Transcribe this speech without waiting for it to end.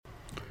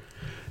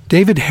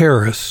David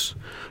Harris,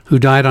 who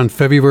died on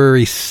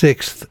February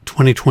 6th,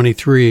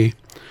 2023,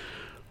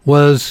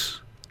 was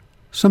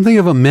something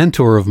of a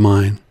mentor of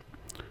mine,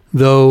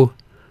 though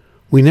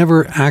we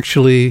never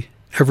actually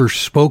ever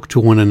spoke to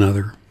one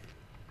another.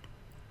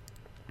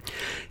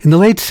 In the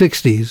late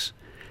 60s,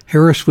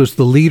 Harris was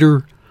the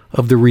leader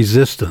of the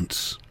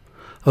Resistance,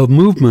 a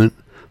movement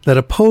that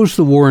opposed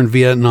the war in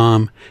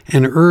Vietnam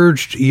and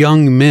urged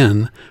young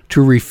men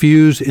to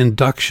refuse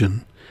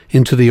induction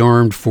into the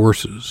armed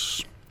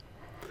forces.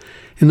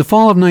 In the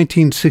fall of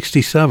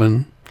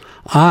 1967,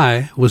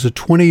 I was a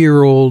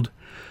 20-year-old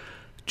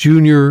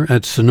junior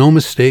at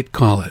Sonoma State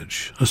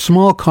College, a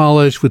small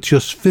college with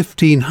just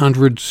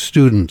 1,500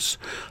 students,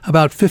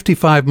 about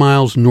 55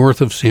 miles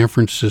north of San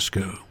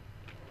Francisco.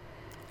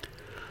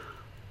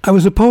 I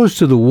was opposed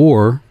to the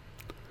war,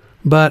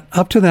 but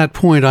up to that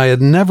point I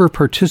had never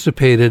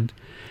participated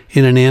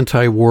in an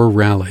anti-war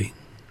rally.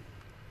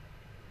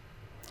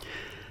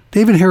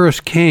 David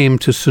Harris came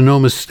to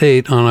Sonoma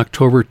State on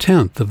October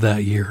 10th of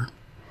that year.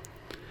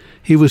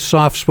 He was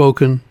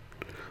soft-spoken,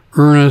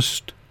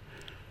 earnest,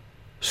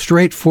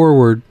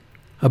 straightforward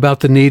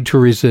about the need to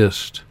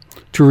resist,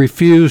 to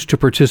refuse to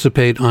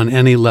participate on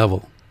any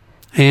level,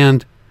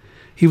 and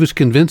he was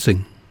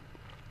convincing.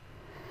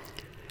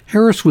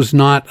 Harris was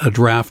not a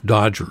draft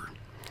dodger.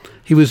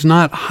 He was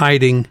not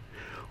hiding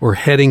or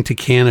heading to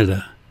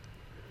Canada.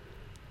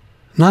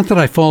 Not that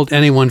I fault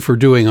anyone for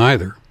doing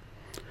either,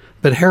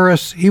 but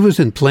Harris, he was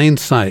in plain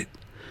sight,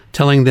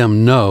 telling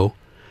them no,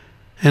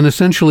 and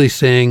essentially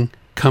saying,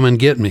 "Come and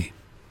get me."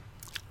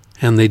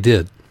 And they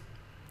did.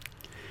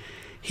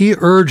 He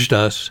urged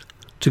us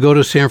to go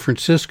to San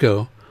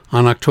Francisco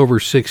on October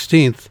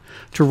 16th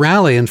to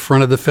rally in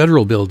front of the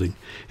Federal Building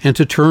and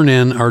to turn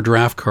in our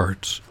draft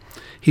cards.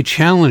 He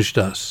challenged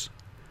us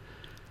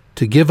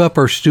to give up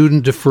our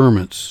student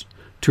deferments,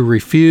 to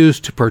refuse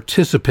to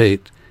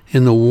participate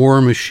in the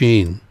war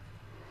machine.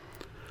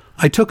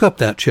 I took up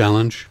that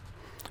challenge,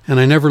 and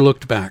I never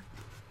looked back.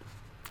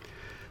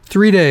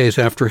 3 days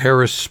after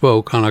Harris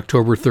spoke on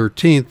October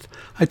 13th,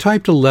 I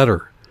typed a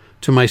letter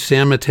to my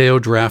San Mateo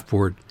draft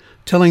board,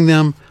 telling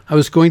them I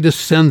was going to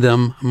send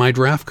them my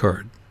draft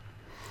card.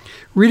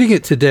 Reading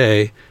it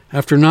today,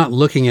 after not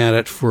looking at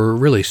it for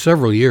really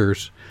several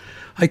years,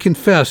 I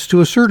confess to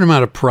a certain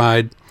amount of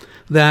pride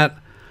that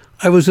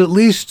I was at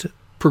least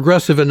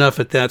progressive enough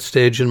at that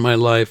stage in my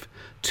life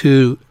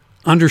to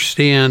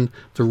understand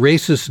the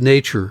racist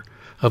nature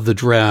of the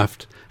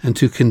draft and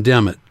to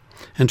condemn it,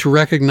 and to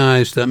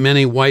recognize that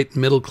many white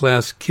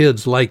middle-class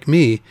kids like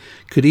me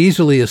could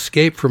easily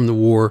escape from the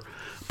war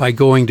by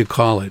going to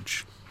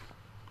college.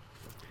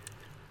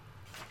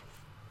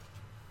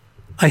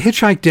 I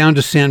hitchhiked down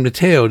to San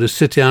Mateo to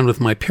sit down with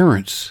my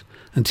parents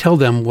and tell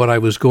them what I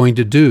was going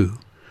to do,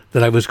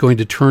 that I was going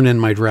to turn in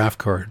my draft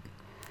card.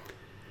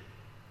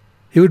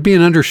 It would be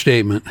an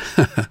understatement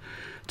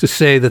to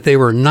say that they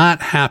were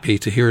not happy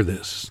to hear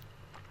this.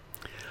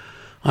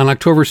 On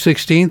October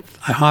 16th,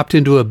 I hopped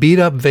into a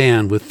beat-up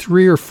van with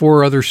 3 or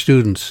 4 other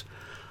students.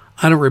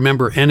 I don't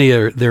remember any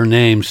of their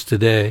names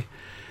today.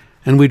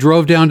 And we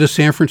drove down to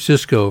San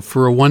Francisco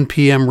for a 1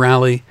 p.m.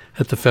 rally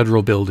at the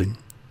Federal Building.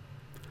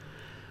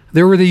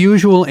 There were the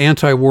usual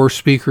anti-war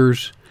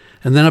speakers,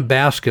 and then a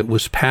basket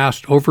was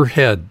passed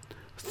overhead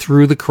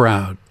through the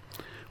crowd.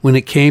 When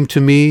it came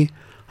to me,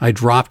 I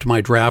dropped my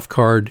draft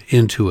card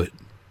into it.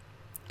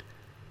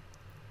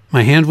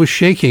 My hand was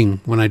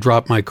shaking when I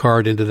dropped my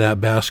card into that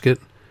basket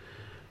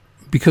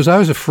because I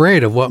was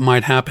afraid of what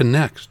might happen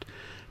next.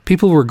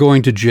 People were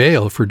going to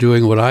jail for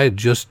doing what I had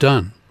just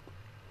done.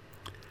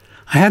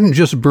 I hadn't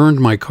just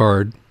burned my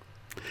card,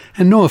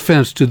 and no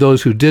offense to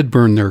those who did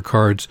burn their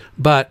cards,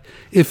 but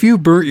if you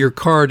burnt your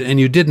card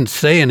and you didn't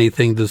say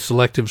anything to the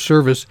Selective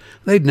Service,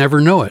 they'd never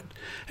know it,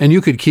 and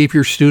you could keep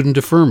your student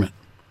deferment.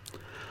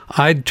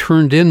 I'd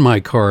turned in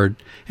my card,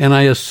 and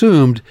I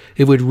assumed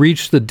it would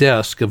reach the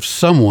desk of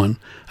someone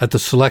at the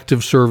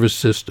Selective Service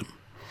system.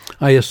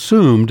 I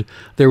assumed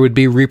there would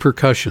be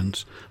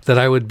repercussions, that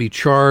I would be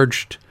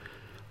charged,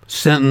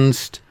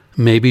 sentenced,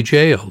 maybe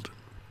jailed.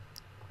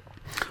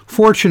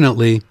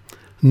 Fortunately,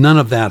 none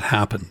of that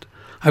happened.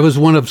 I was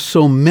one of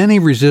so many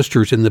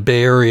resistors in the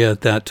Bay Area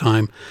at that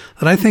time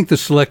that I think the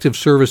Selective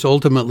Service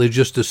ultimately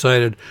just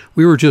decided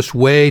we were just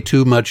way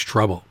too much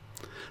trouble,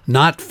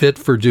 not fit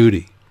for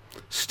duty.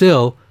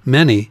 Still,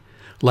 many,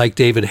 like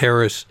David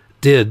Harris,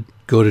 did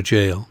go to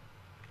jail.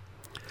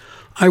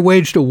 I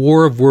waged a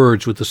war of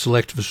words with the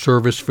Selective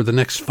Service for the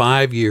next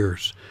 5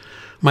 years.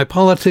 My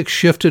politics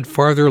shifted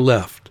farther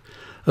left.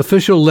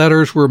 Official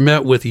letters were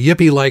met with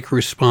yippee-like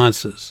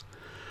responses.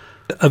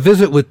 A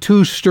visit with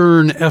 2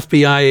 stern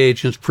FBI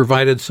agents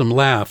provided some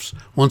laughs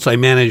once I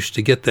managed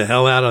to get the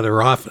hell out of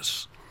their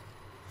office.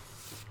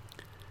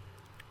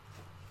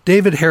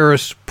 David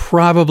Harris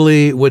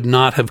probably would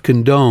not have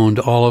condoned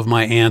all of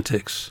my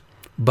antics,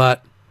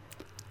 but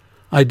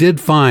I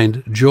did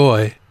find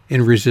joy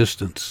in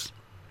resistance.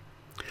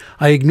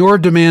 I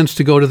ignored demands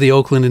to go to the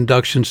Oakland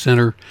Induction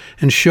Center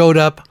and showed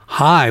up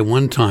high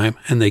one time,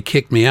 and they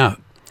kicked me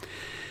out.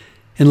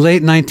 In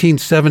late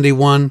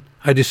 1971,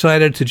 I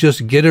decided to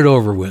just get it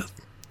over with.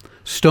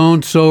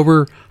 Stone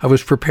sober, I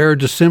was prepared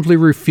to simply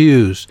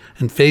refuse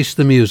and face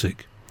the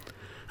music.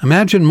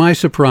 Imagine my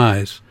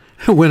surprise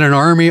when an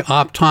Army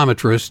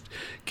optometrist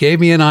gave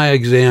me an eye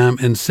exam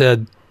and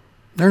said,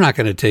 "They're not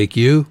going to take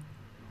you."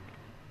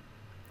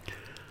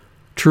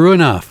 True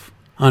enough,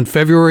 on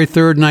February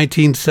 3rd,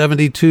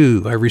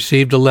 1972, I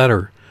received a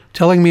letter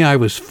telling me I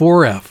was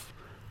 4F,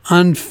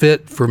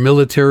 unfit for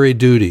military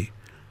duty.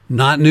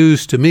 Not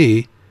news to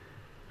me,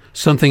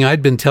 something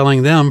I'd been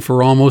telling them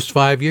for almost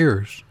 5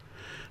 years.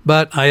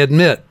 But I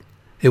admit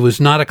it was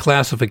not a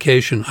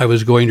classification I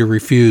was going to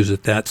refuse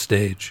at that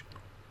stage.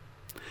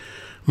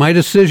 My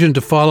decision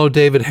to follow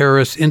David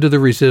Harris into the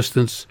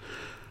resistance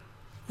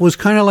was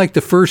kind of like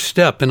the first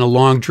step in a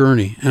long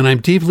journey, and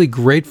I'm deeply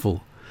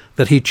grateful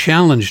that he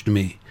challenged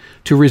me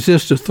to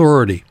resist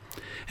authority,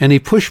 and he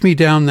pushed me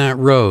down that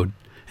road,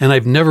 and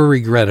I've never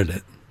regretted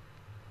it.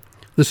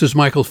 This is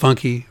Michael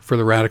Funke for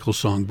the Radical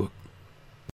Songbook.